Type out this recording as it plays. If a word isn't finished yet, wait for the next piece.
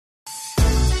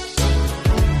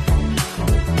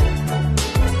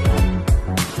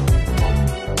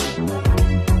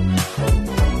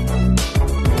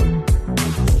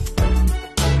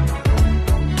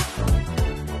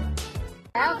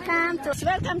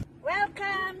welcome,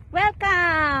 welcome,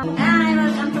 welcome. Hi,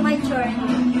 welcome to my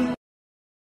journey.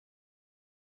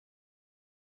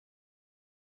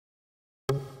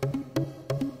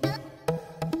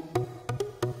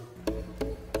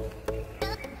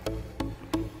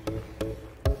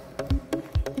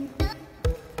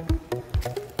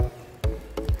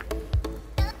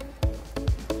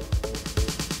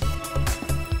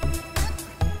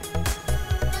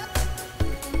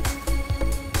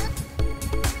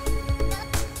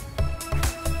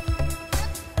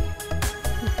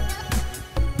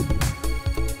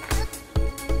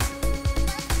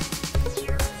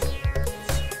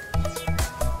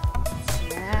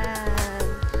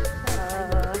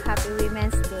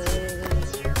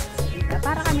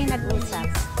 Para kami nag-usap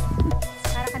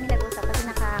kasi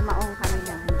nakamaong kami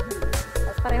lang.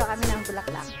 Tapos pareho kami ng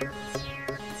bulaklak.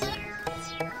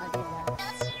 O, diba?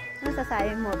 Ano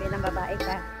sasayin mo bilang babae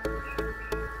ka?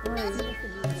 Uy.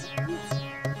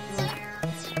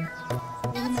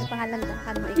 Sabihin mo yung pangalan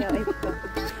ka mo, ikaw ay ito.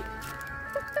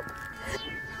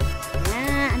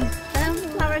 Yan. Saan ang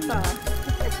flower ko?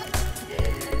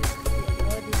 O,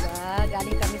 diba?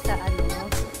 Galing kami sa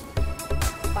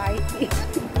party.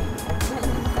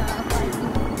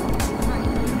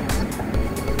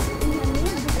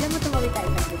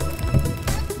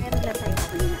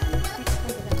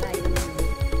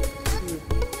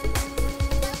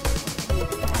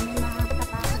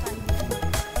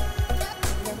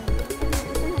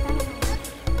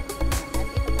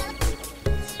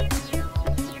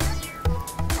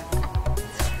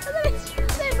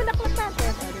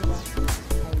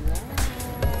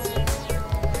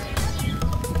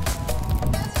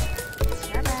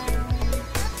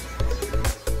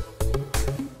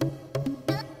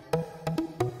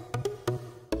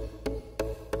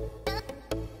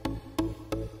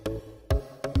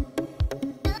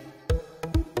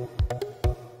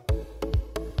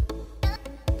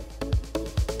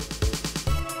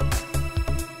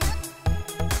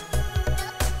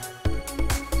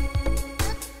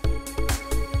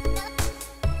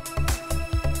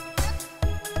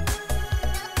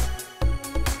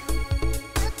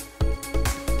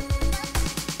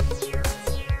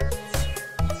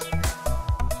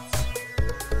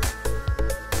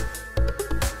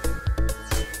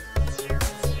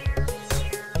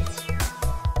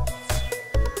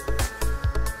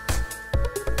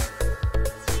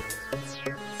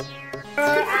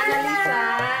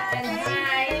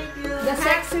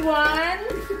 Sexy one.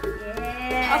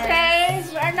 Yes. Okay,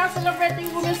 we are now celebrating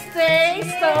Women's Day.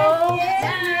 So we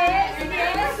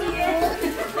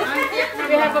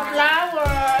have a flower.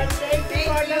 Thank you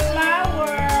for the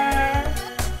flower.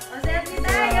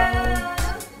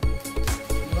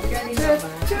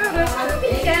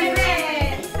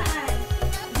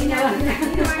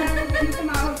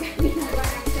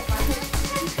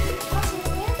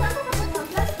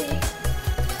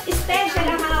 Special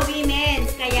ang mga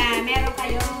women's, kaya meron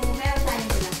tayong bulaklak.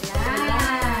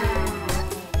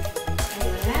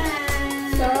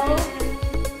 So,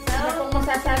 ano pong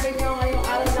masasabi nyo ngayong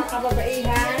araw ng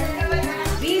kababaihan?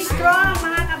 Be strong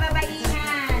mga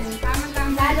kababaihan.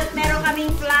 Lalo't meron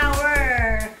kaming flower.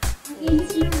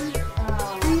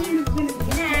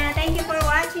 Thank you for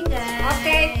watching, guys.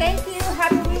 Okay, thank you.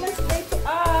 Happy Women's Day to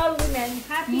all women.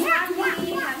 Happy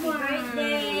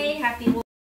birthday. Happy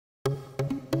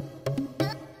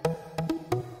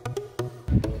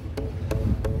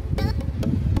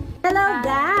Hello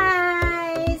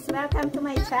guys! Welcome to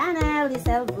my channel,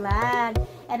 Lizelle Vlog.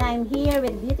 And I'm here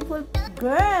with beautiful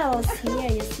girls here,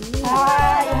 you see.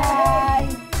 Hi! Hi!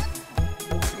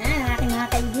 Aking mga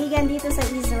kaibigan dito sa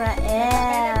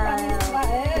Israel.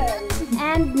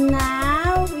 And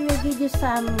now, we will give you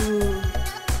some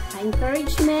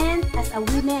encouragement as a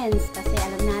women's. Kasi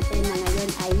alam natin na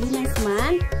ngayon ay Women's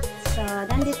Month. So,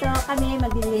 nandito kami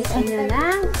magbibigay sa inyo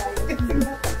ng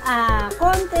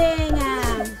konting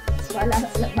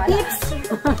tips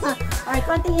or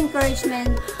konting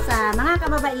encouragement sa mga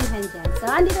kababaihan dyan. So,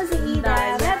 andito si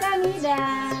Ida. Welcome, Ida!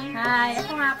 Hi!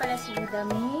 Ako nga pala si Ida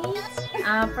May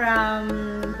from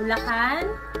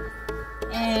Bulacan.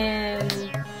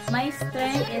 And my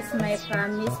strength is my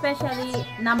family. Especially,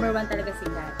 number 1 talaga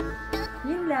si God.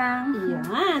 Yun lang.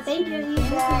 Yeah, thank you,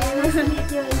 Ida. Nice to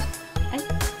meet you.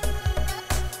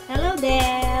 Hello,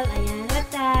 Del. Ayan.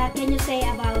 What can you say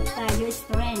about your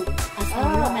strength as a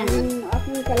woman? Ang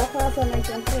aking kalakasan ay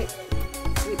siyempre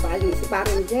si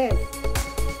parang Jess.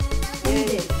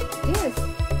 Yes,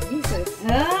 Jesus.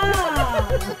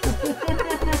 Oh!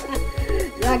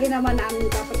 Lagi naman ang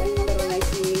dapat ang numero na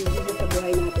si Jesus sa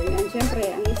buhay natin. And siyempre,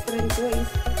 ang strength ko is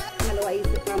pangalawa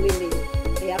is family.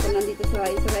 Kaya ako nandito sa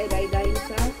Israel ay dahil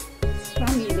sa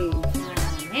family.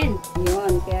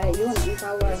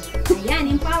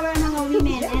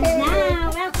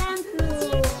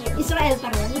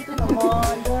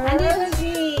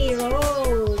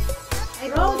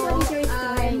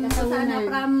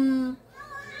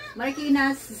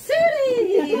 Marikina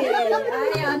City!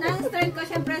 Ayun, ang strength ko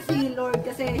syempre si Lord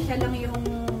kasi siya lang yung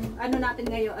ano natin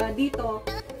ngayon dito.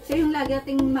 Siya yung lagi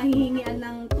nating mahihingian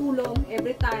ng tulong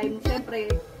every time. Syempre,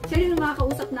 siya yung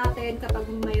makakausap natin kapag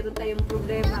mayroon tayong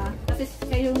problema. Kasi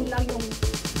siya yung lang yung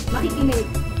makikinig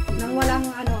nang walang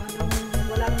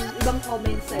walang ibang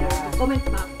comments sa comment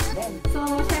box. So,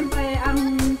 syempre,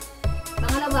 ang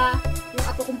pangalawa, yung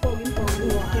apo kong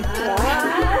poging-pogi.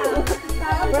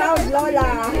 Proud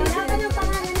Lola. Ano yung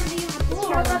pangalan ng iyong apo?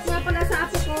 Shoutout nga pala sa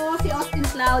apo ko, si Austin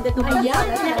Cloud. Ito Ayan.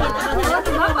 Diba?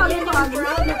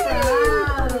 Proud na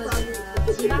proud.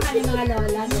 Diba kami mga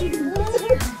lola?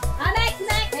 Next!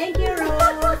 Thank you,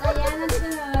 Rose. Ayan, ang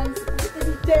sunod.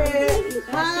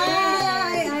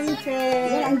 Hi, I'm Che.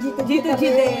 Gito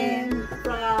din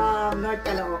from North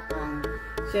Caloocan.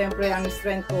 Siyempre, ang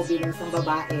strength ko bilang isang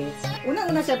babae,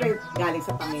 unang-una siyempre galing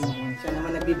sa Panginoon. Siya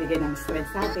naman nagbibigay ng strength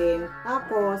sa atin.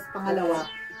 Tapos, pangalawa,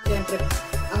 siyempre,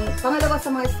 ang pangalawa sa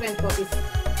mga strength ko is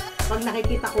pag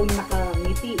nakikita kong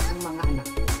nakangiti ang mga anak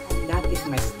ko. That is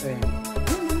my strength.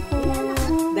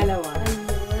 Dalawa.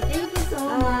 Thank you so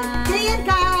much. Kian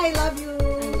ka! I love you!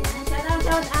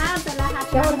 Shout out sa lahat.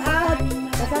 Shout out!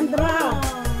 Cassandra!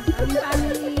 Ang